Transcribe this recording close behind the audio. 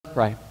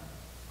pray.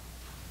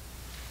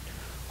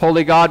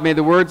 Holy God, may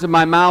the words of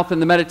my mouth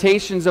and the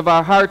meditations of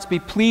our hearts be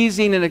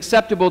pleasing and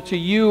acceptable to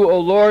you, O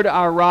Lord,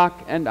 our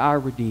rock and our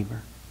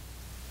Redeemer.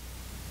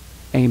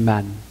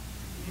 Amen.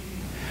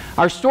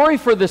 Our story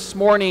for this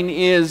morning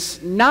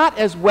is not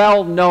as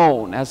well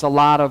known as a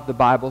lot of the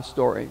Bible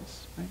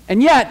stories.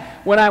 And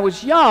yet, when I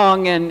was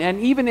young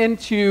and even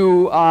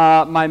into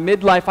my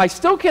midlife, I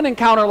still can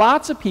encounter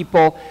lots of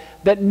people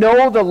that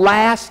know the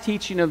last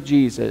teaching of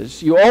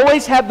Jesus. You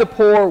always have the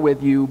poor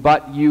with you,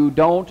 but you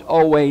don't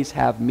always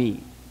have me.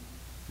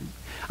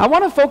 I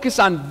want to focus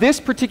on this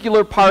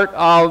particular part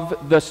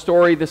of the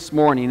story this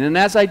morning. And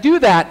as I do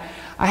that,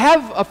 I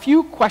have a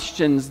few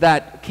questions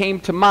that came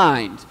to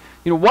mind.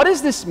 What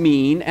does this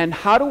mean, and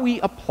how do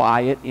we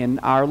apply it in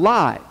our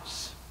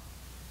lives?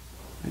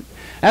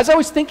 As I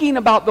was thinking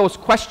about those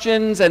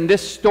questions and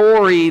this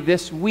story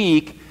this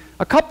week,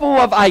 a couple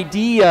of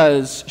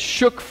ideas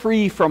shook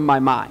free from my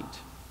mind.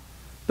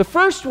 The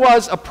first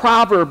was a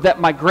proverb that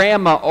my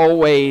grandma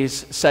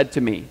always said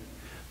to me: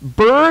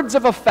 birds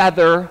of a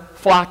feather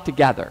flock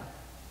together,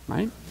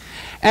 right?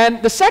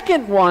 And the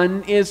second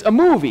one is a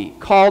movie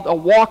called A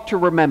Walk to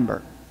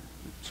Remember.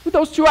 So with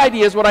those two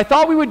ideas, what I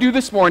thought we would do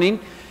this morning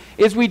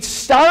is we'd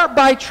start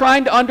by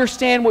trying to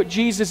understand what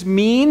Jesus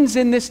means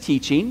in this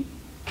teaching.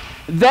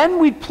 Then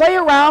we'd play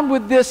around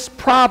with this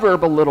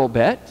proverb a little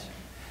bit.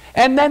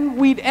 And then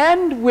we'd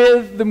end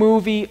with the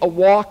movie A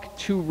Walk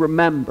to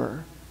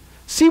Remember.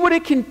 See what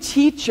it can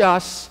teach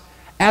us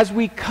as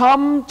we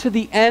come to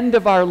the end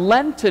of our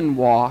Lenten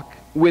walk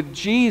with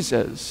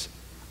Jesus,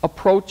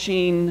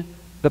 approaching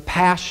the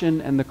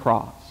Passion and the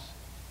Cross.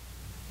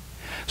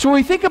 So when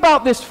we think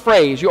about this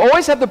phrase, you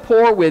always have the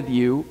poor with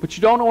you, but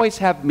you don't always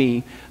have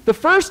me, the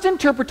first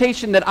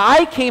interpretation that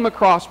I came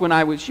across when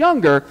I was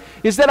younger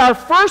is that our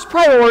first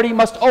priority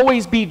must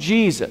always be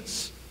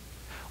Jesus.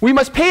 We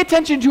must pay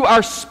attention to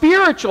our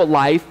spiritual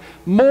life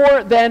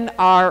more than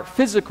our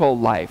physical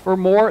life, or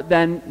more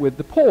than with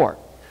the poor.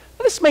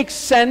 This makes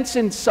sense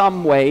in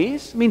some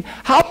ways. I mean,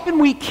 how can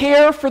we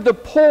care for the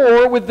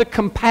poor with the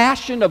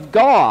compassion of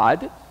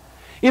God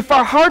if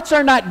our hearts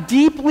are not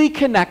deeply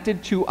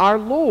connected to our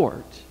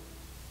Lord?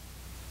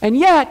 And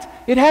yet,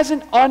 it has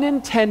an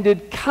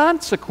unintended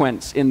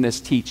consequence in this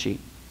teaching.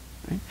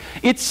 Right?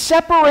 It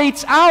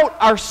separates out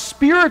our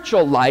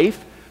spiritual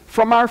life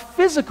from our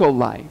physical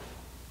life.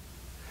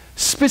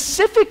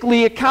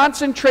 Specifically, a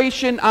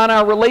concentration on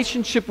our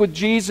relationship with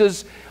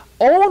Jesus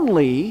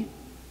only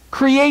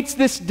creates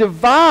this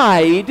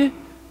divide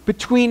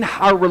between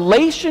our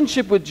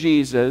relationship with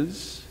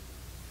Jesus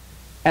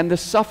and the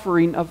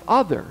suffering of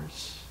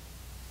others.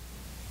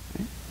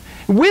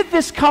 With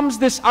this comes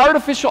this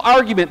artificial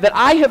argument that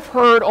I have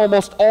heard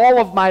almost all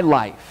of my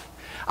life.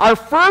 Our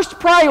first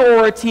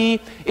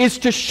priority is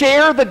to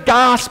share the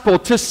gospel,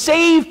 to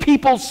save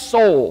people's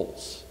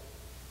souls.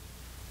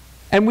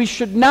 And we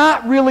should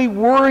not really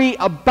worry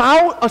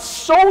about a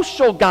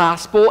social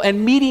gospel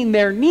and meeting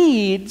their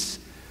needs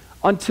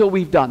until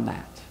we've done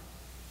that.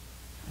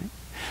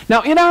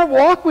 Now, in our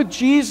walk with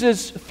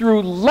Jesus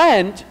through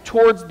Lent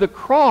towards the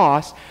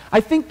cross,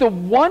 I think the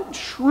one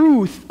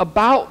truth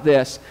about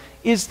this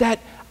is that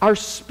our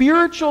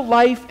spiritual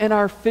life and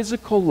our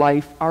physical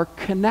life are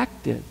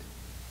connected.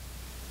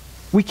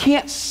 We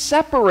can't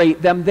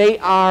separate them. They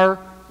are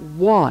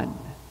one.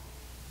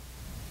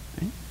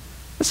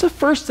 That's the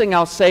first thing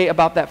I'll say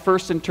about that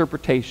first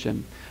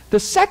interpretation. The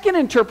second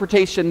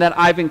interpretation that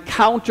I've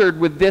encountered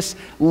with this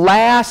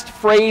last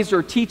phrase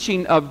or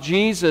teaching of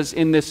Jesus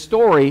in this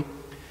story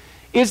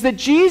is that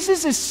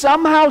Jesus is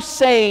somehow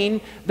saying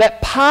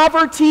that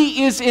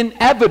poverty is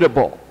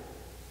inevitable,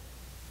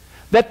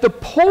 that the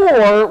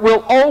poor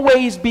will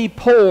always be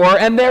poor,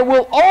 and there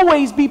will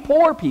always be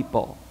poor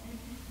people.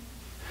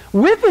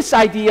 With this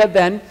idea,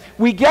 then,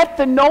 we get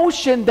the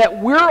notion that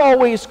we're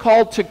always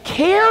called to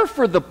care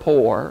for the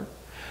poor,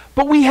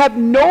 but we have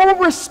no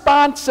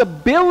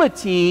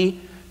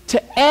responsibility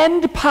to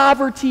end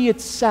poverty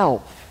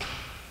itself.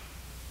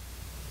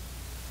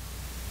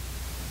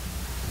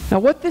 Now,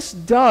 what this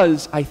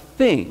does, I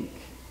think,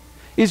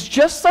 is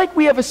just like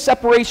we have a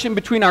separation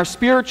between our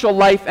spiritual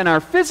life and our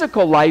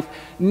physical life,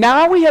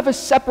 now we have a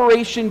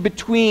separation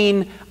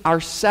between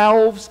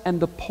ourselves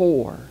and the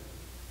poor.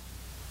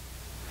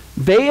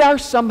 They are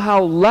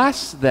somehow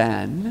less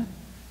than,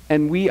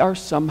 and we are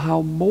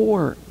somehow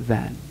more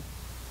than.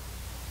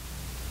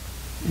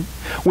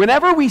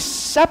 Whenever we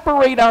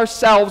separate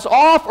ourselves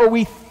off, or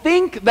we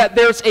think that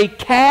there's a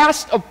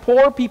caste of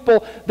poor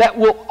people that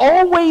will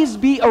always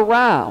be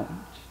around,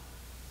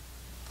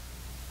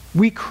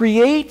 we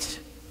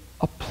create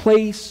a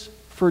place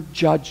for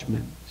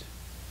judgment.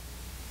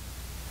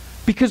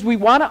 Because we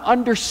want to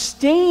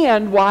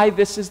understand why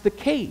this is the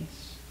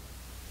case.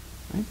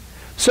 Right?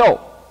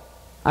 So,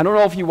 I don't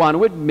know if you want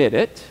to admit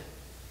it,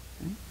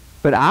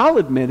 but I'll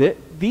admit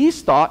it.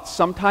 These thoughts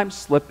sometimes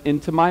slip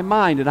into my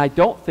mind, and I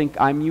don't think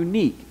I'm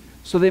unique.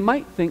 So they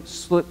might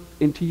slip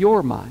into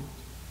your mind.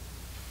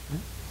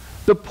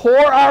 The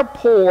poor are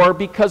poor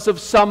because of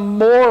some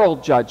moral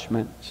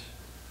judgment.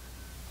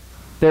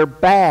 They're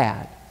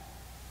bad.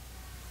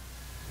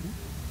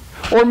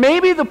 Or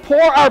maybe the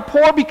poor are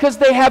poor because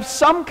they have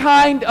some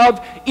kind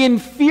of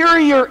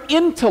inferior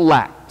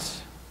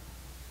intellect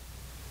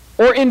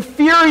or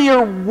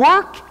inferior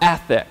work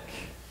ethic.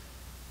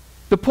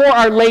 The poor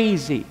are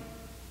lazy.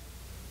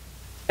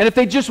 And if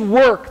they just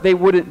work, they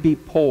wouldn't be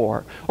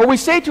poor. Or we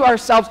say to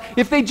ourselves,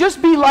 if they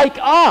just be like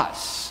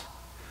us,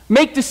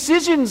 make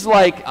decisions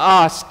like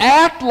us,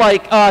 act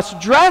like us,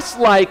 dress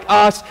like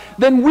us,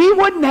 then we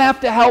wouldn't have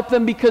to help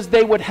them because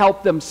they would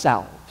help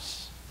themselves.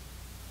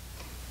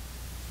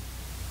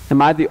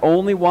 Am I the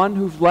only one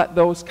who's let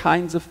those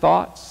kinds of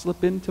thoughts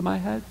slip into my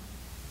head?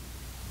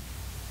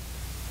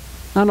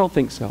 I don't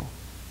think so.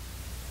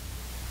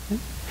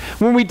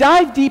 When we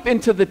dive deep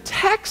into the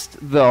text,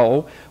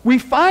 though, we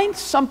find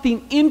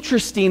something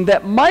interesting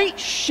that might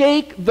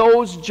shake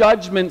those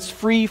judgments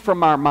free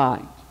from our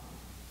mind.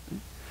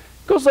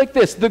 It goes like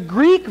this. The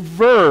Greek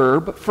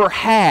verb for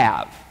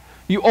have,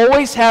 you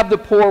always have the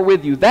poor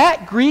with you,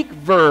 that Greek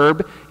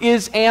verb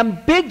is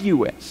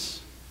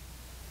ambiguous.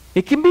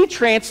 It can be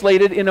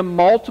translated in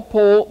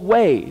multiple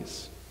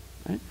ways.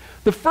 Right?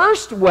 The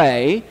first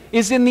way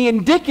is in the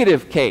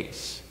indicative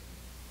case,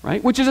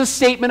 right, which is a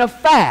statement of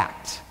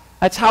fact.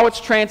 That's how it's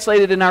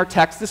translated in our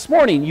text this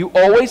morning. You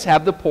always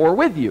have the poor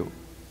with you.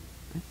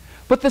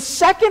 But the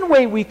second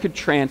way we could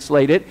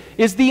translate it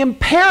is the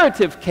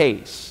imperative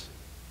case,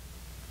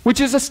 which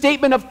is a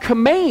statement of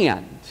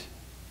command.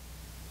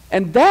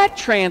 And that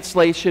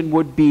translation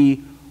would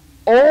be,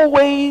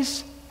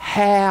 always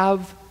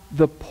have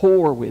the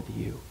poor with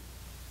you.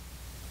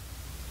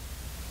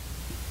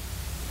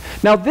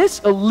 Now this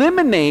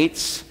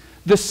eliminates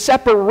the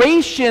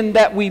separation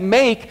that we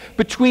make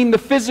between the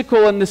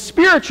physical and the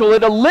spiritual.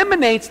 It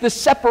eliminates the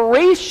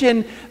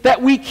separation that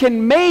we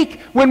can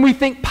make when we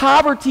think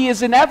poverty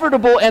is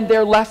inevitable and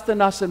they're less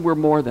than us and we're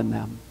more than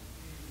them.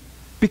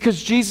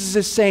 Because Jesus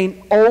is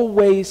saying,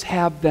 always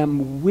have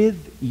them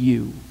with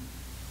you.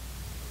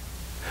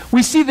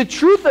 We see the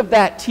truth of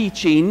that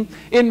teaching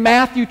in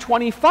Matthew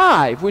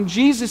 25, when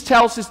Jesus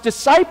tells his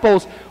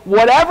disciples,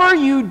 whatever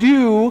you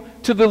do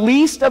to the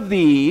least of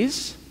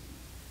these,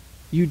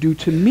 you do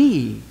to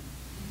me.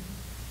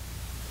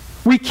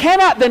 We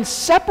cannot then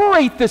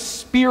separate the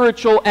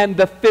spiritual and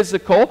the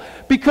physical,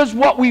 because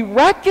what we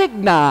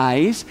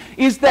recognize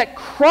is that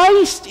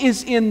Christ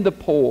is in the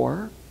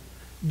poor,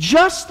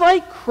 just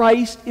like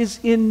Christ is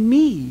in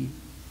me.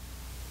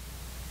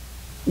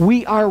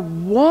 We are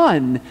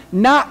one,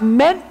 not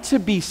meant to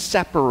be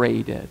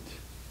separated.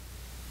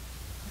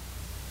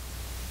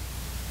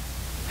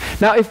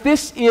 Now, if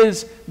this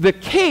is the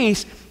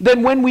case,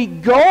 then when we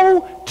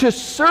go to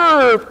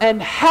serve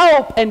and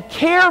help and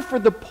care for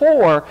the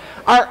poor,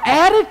 our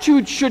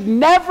attitude should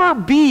never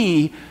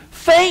be,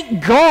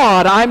 thank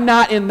God I'm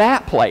not in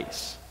that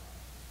place.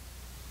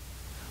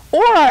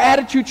 Or our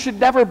attitude should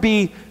never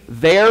be,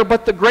 there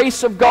but the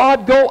grace of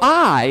God go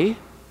I,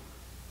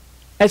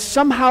 as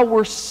somehow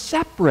we're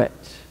separate,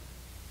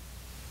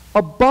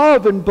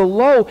 above and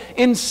below.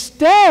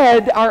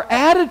 Instead, our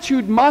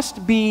attitude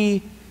must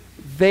be,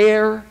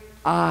 there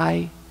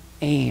I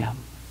am.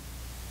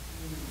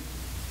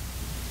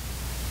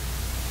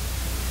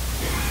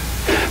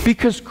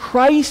 Because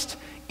Christ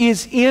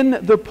is in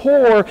the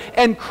poor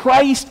and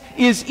Christ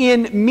is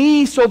in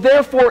me, so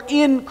therefore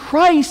in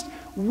Christ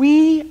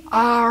we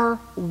are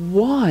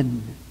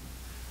one.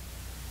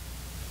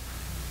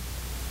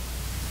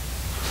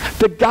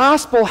 The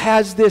gospel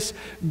has this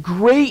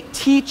great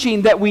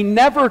teaching that we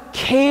never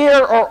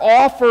care or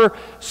offer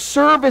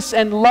service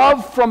and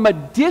love from a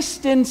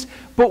distance,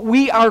 but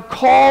we are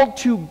called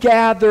to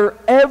gather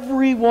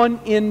everyone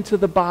into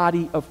the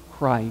body of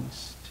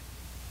Christ.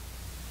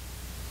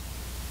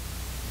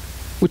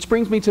 Which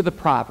brings me to the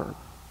proverb.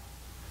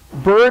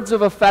 Birds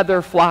of a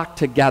feather flock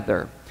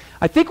together.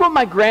 I think what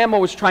my grandma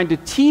was trying to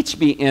teach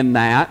me in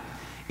that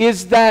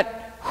is that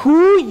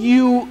who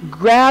you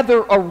gather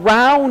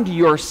around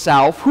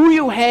yourself, who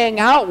you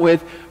hang out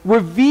with,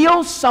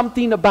 reveals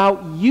something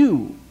about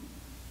you.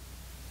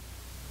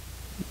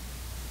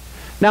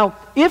 Now,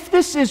 if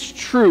this is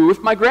true,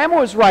 if my grandma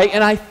was right,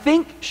 and I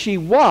think she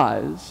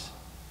was,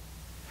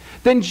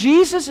 then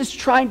Jesus is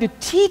trying to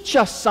teach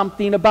us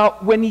something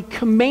about when he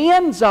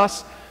commands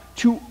us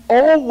to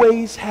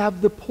always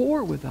have the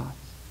poor with us.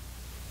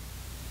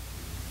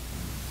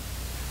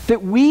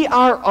 That we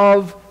are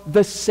of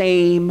the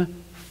same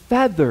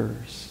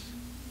feathers.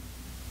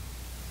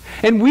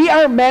 And we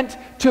are meant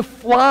to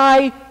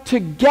fly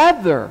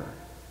together.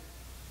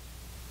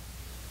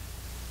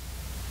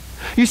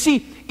 You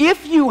see,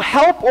 if you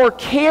help or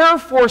care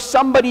for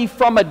somebody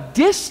from a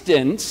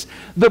distance,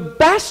 the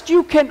best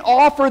you can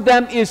offer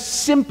them is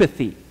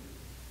sympathy.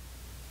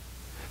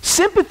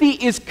 Sympathy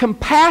is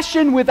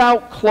compassion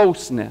without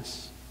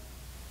closeness.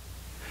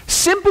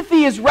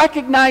 Sympathy is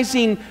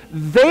recognizing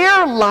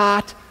their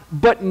lot,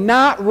 but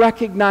not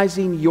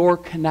recognizing your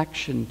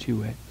connection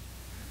to it.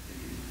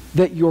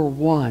 That you're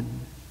one.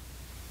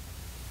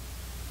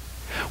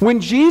 When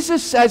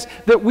Jesus says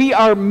that we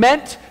are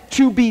meant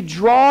to be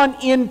drawn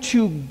in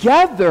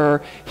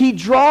together, he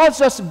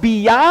draws us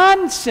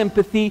beyond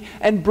sympathy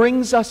and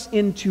brings us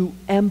into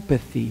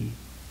empathy.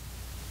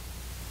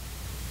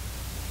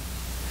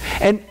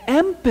 And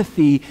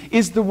empathy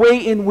is the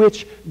way in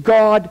which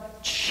God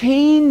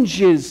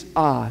changes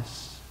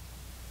us,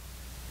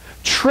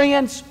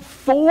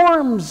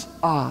 transforms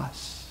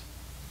us.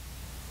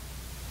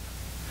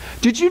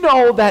 Did you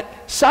know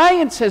that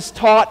science has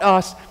taught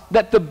us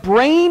that the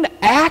brain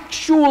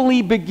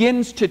actually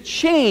begins to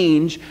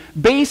change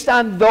based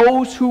on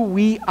those who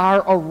we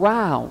are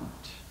around,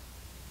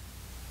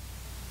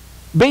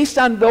 based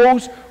on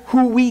those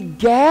who we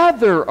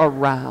gather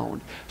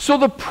around? So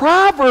the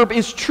proverb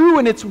is true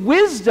in its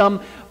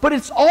wisdom, but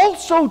it's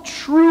also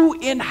true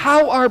in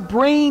how our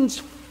brains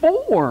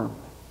form.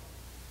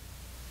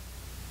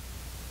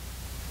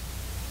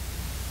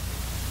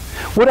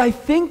 What I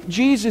think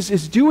Jesus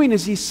is doing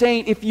is he's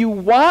saying, if you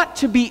want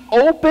to be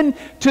open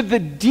to the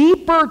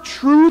deeper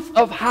truth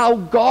of how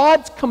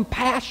God's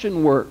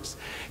compassion works,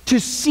 to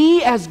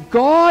see as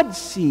God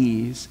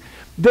sees,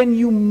 then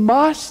you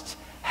must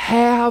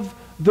have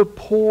the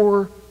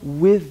poor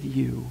with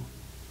you.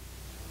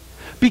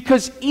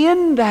 Because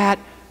in that,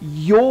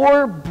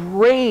 your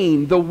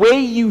brain, the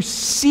way you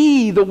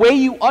see, the way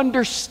you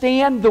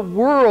understand the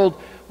world,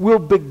 will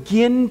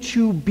begin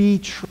to be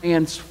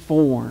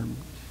transformed.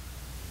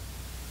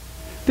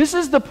 This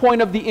is the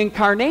point of the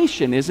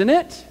incarnation, isn't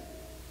it?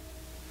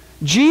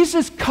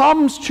 Jesus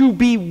comes to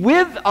be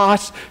with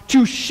us,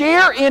 to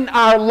share in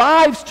our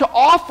lives, to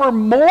offer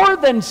more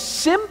than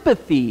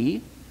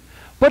sympathy,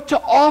 but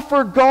to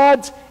offer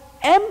God's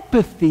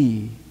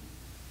empathy.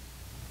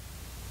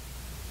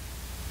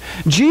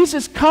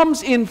 Jesus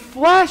comes in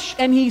flesh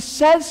and he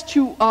says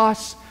to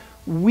us,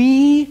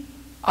 we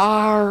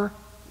are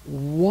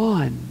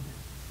one.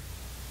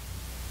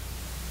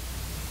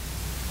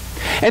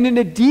 And in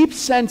a deep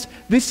sense,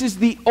 this is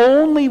the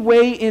only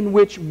way in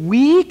which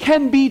we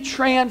can be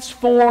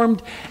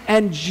transformed,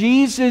 and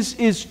Jesus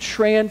is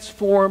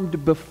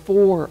transformed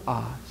before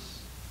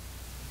us.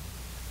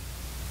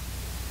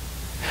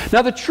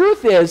 Now, the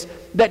truth is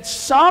that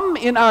some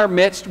in our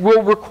midst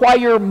will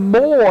require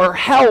more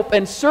help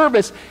and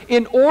service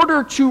in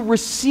order to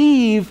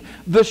receive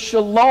the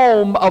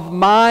shalom of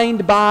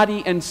mind,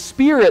 body, and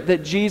spirit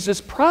that Jesus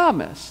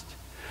promised.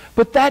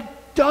 But that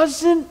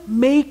doesn't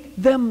make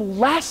them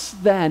less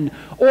than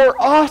or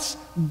us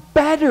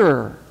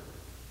better.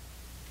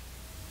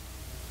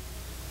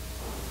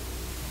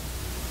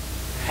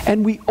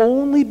 And we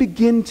only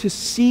begin to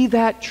see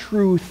that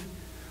truth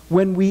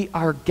when we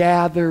are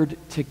gathered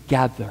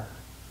together.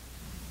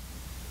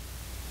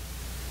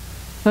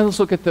 Now let's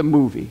look at the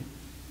movie,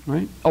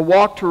 right? A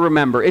Walk to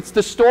Remember. It's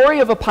the story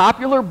of a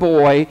popular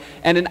boy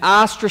and an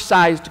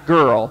ostracized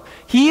girl.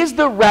 He is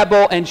the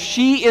rebel and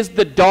she is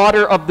the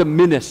daughter of the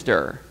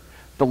minister,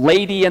 the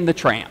lady and the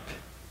tramp.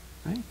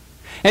 Right?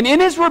 And in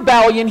his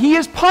rebellion, he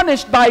is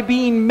punished by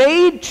being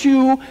made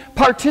to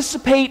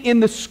participate in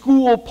the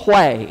school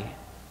play.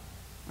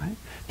 Right?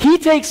 He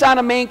takes on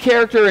a main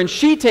character and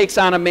she takes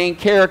on a main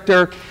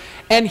character,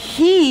 and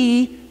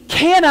he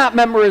cannot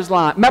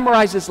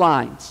memorize his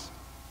lines.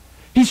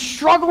 He's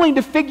struggling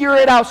to figure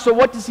it out, so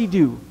what does he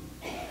do?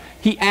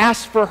 He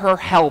asks for her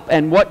help,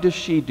 and what does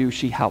she do?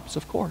 She helps,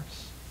 of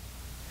course.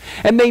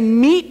 And they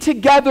meet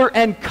together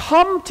and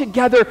come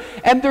together,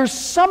 and there's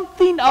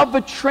something of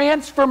a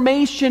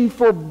transformation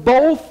for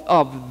both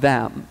of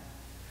them.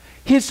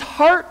 His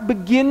heart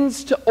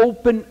begins to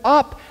open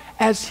up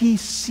as he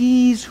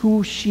sees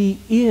who she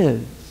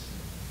is.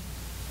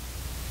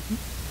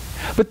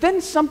 But then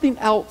something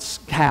else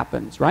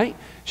happens, right?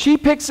 She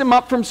picks him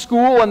up from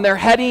school and they're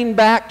heading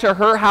back to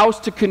her house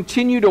to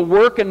continue to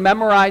work and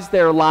memorize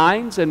their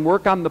lines and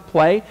work on the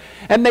play.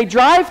 And they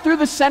drive through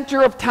the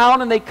center of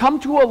town and they come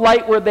to a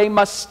light where they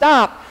must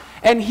stop.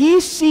 And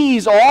he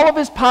sees all of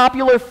his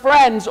popular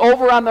friends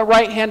over on the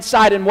right-hand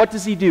side, and what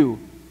does he do?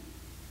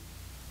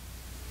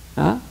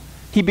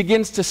 He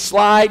begins to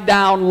slide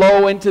down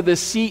low into the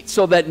seat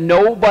so that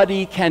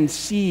nobody can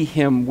see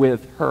him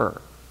with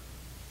her.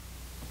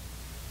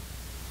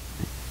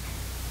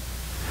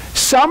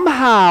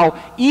 Somehow,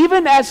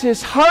 even as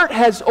his heart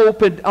has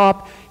opened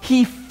up,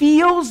 he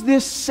feels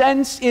this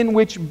sense in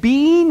which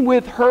being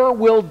with her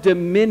will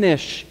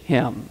diminish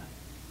him.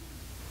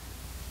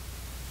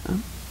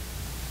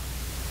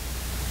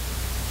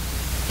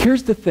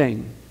 Here's the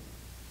thing.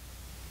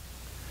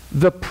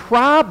 The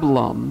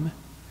problem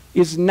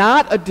is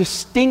not a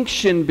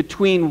distinction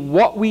between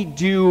what we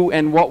do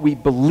and what we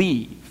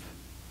believe.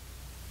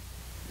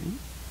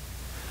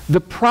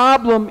 The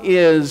problem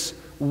is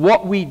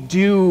what we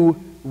do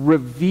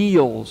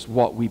reveals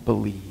what we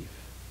believe.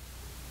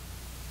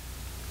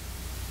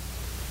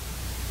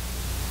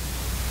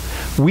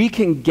 We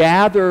can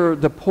gather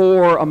the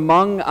poor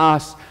among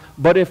us,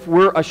 but if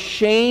we're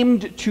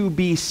ashamed to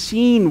be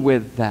seen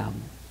with them,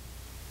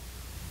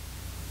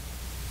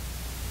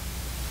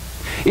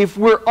 if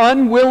we're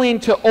unwilling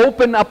to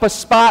open up a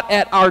spot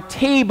at our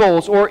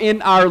tables or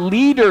in our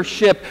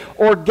leadership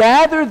or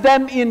gather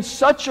them in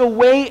such a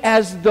way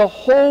as the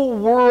whole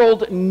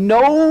world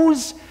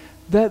knows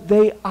that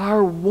they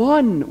are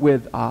one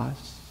with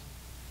us,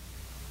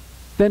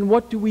 then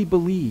what do we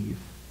believe?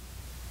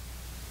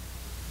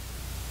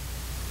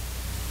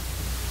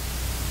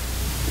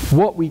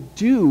 What we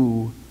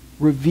do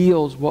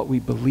reveals what we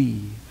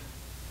believe.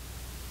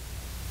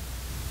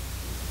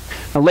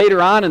 Now,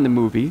 later on in the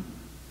movie,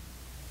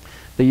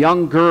 the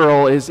young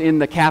girl is in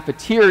the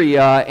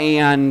cafeteria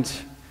and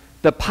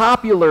the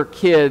popular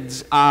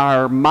kids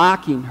are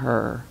mocking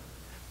her,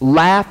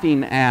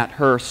 laughing at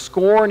her,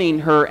 scorning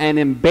her, and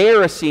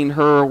embarrassing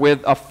her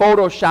with a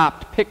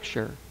photoshopped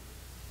picture.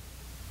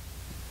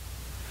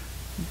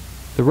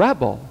 The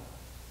rebel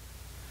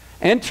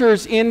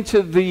enters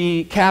into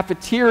the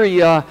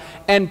cafeteria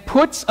and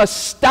puts a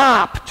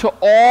stop to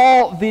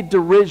all the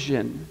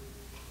derision.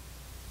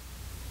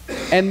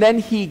 And then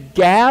he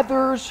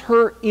gathers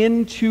her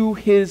into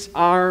his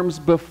arms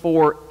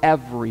before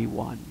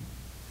everyone.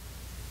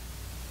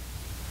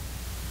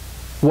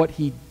 What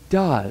he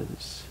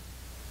does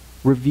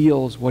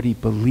reveals what he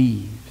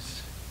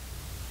believes.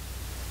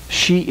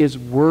 She is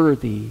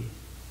worthy.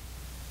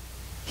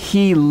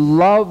 He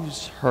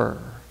loves her.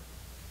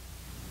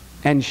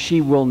 And she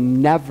will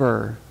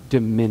never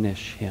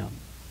diminish him.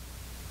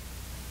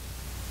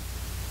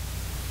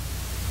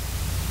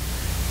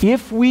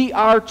 If we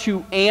are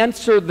to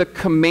answer the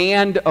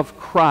command of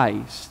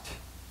Christ,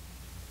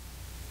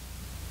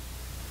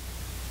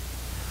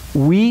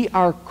 we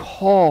are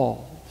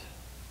called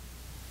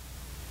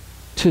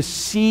to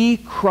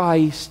see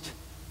Christ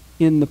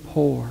in the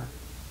poor.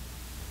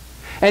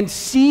 And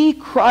see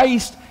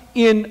Christ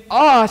in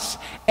us,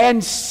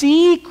 and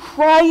see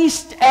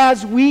Christ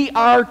as we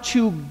are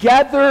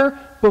together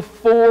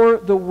before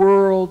the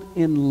world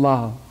in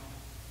love.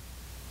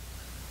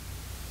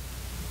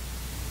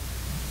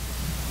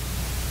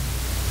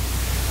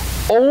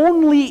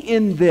 Only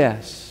in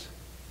this,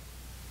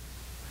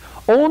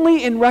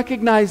 only in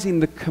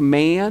recognizing the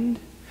command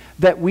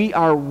that we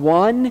are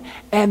one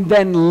and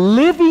then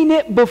living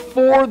it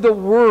before the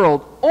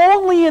world,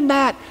 only in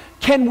that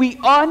can we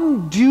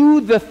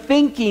undo the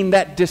thinking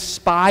that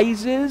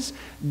despises,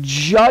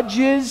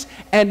 judges,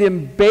 and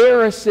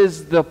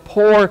embarrasses the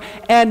poor.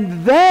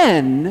 And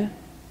then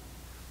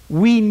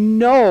we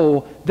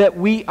know that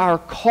we are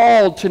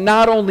called to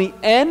not only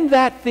end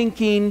that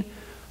thinking,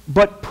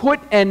 but put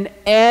an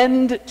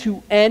end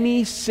to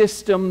any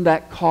system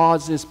that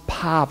causes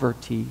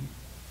poverty,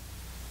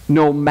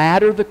 no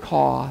matter the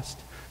cost,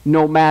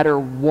 no matter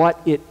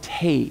what it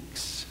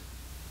takes.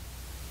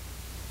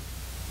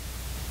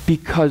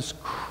 Because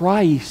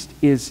Christ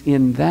is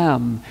in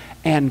them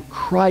and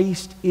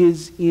Christ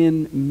is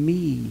in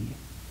me.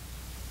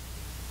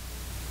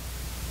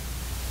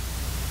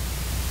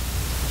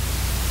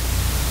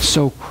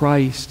 So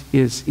Christ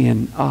is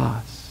in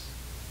us.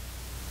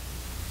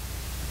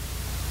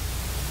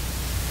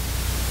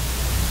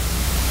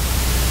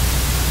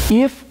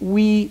 If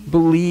we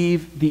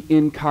believe the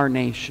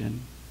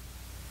incarnation,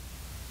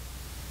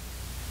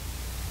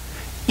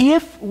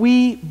 if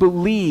we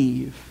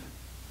believe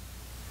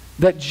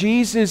that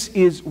Jesus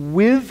is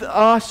with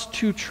us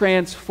to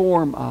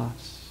transform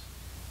us,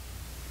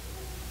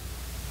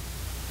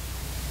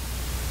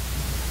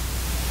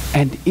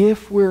 and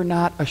if we're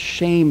not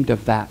ashamed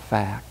of that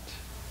fact,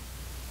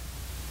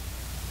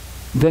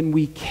 then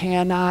we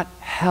cannot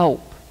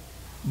help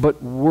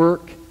but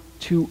work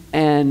to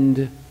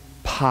end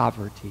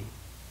poverty.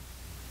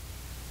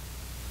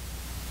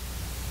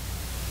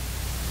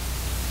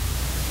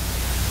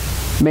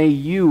 May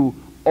you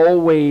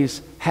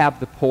always have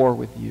the poor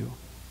with you.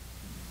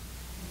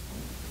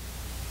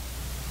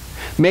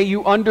 May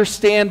you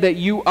understand that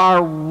you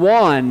are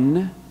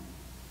one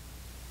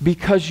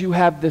because you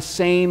have the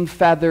same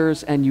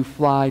feathers and you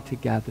fly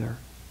together.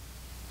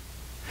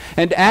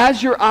 And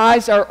as your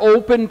eyes are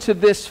open to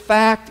this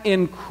fact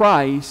in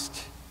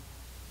Christ,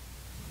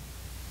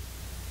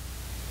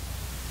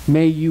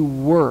 may you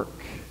work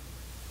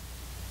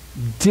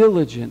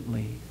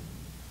diligently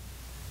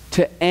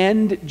to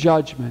end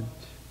judgment,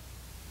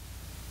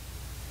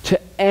 to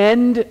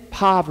end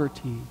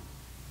poverty,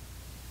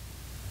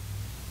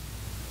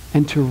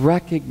 and to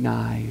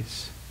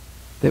recognize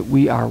that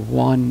we are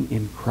one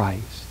in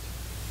Christ.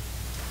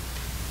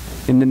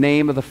 In the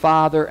name of the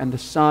Father, and the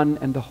Son,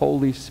 and the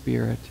Holy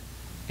Spirit,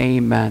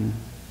 amen.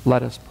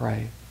 Let us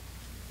pray.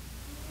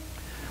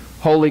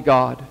 Holy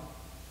God,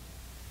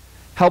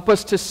 help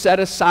us to set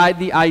aside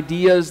the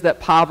ideas that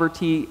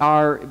poverty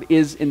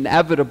is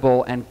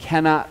inevitable and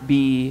cannot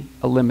be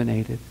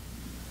eliminated.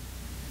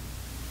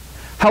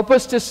 Help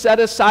us to set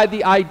aside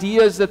the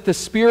ideas that the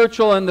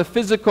spiritual and the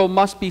physical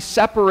must be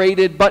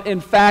separated, but in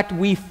fact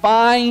we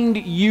find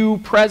you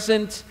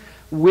present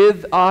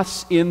with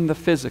us in the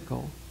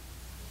physical.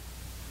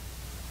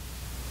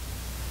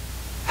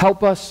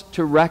 Help us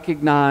to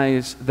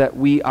recognize that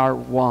we are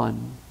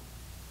one.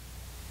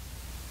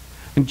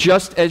 And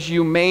just as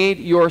you made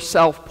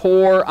yourself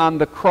poor on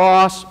the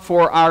cross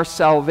for our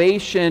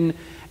salvation,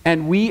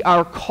 and we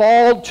are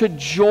called to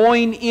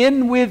join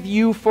in with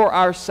you for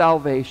our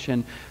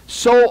salvation,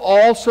 so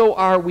also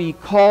are we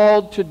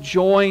called to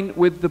join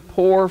with the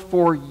poor,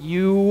 for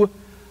you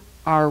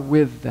are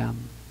with them,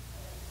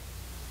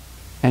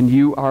 and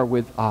you are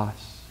with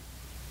us.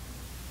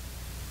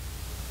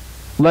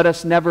 Let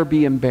us never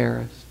be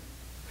embarrassed.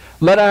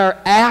 Let our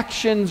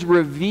actions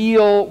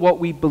reveal what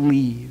we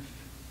believe.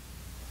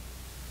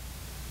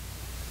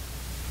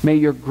 May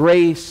your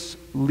grace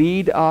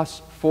lead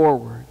us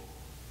forward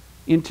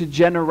into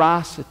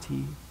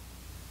generosity,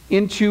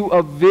 into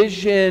a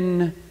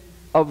vision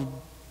of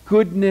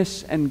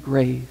goodness and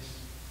grace.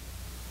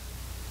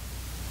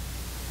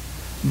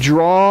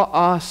 Draw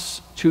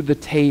us to the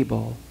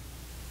table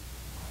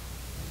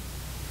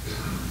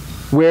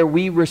where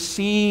we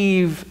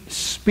receive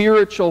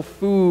spiritual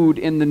food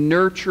in the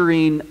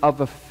nurturing of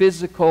a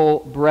physical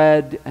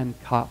bread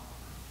and cup.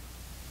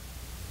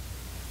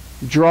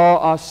 Draw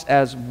us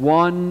as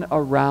one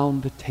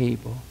around the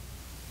table.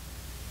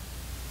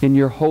 In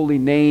your holy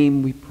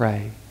name we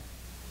pray.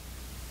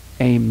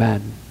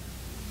 Amen.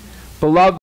 Beloved,